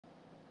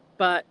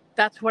but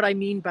that's what I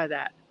mean by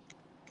that.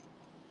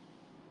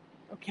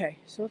 Okay,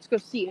 so let's go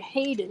see a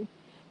Hayden.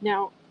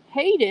 Now,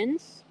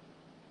 Hayden's,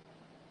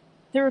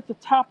 they're at the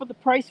top of the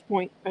price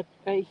point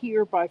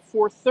here by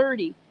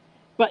 $430.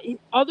 But in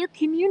other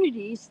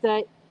communities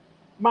that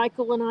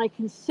Michael and I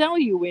can sell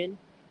you in,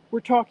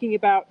 we're talking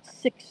about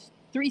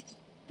 $368,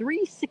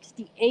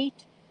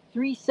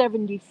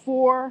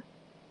 $374,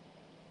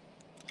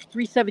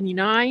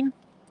 $379,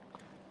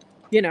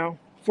 you know,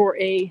 for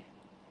a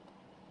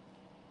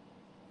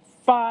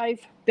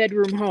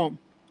 5-bedroom home.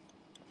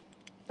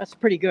 That's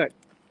pretty good.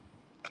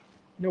 You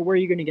know where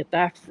you're going to get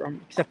that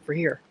from, except for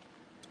here.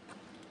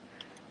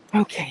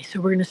 Okay, so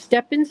we're going to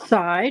step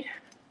inside.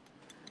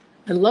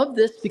 I love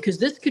this because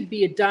this could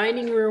be a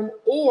dining room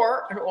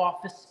or an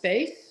office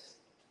space.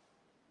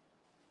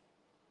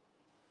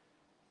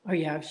 Oh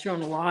yeah, I've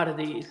shown a lot of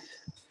these.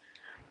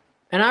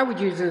 And I would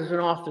use it as an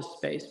office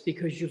space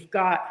because you've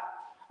got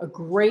a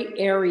great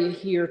area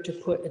here to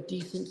put a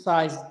decent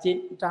sized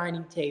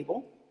dining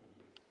table.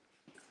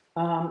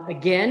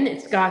 Again,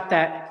 it's got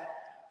that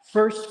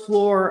first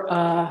floor,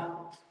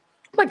 oh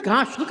my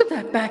gosh, look at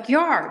that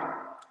backyard.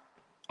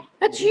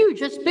 That's huge,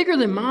 that's bigger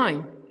than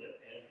mine.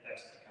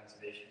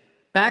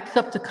 Backs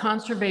up to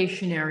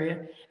conservation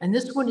area. And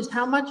this one is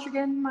how much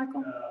again,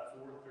 Michael?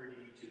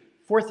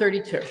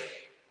 432. 432.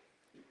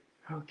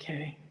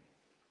 Okay.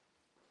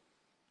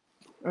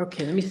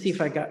 Okay, let me see if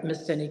I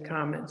missed any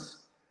comments.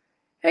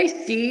 Hey,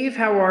 Steve,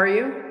 how are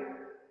you?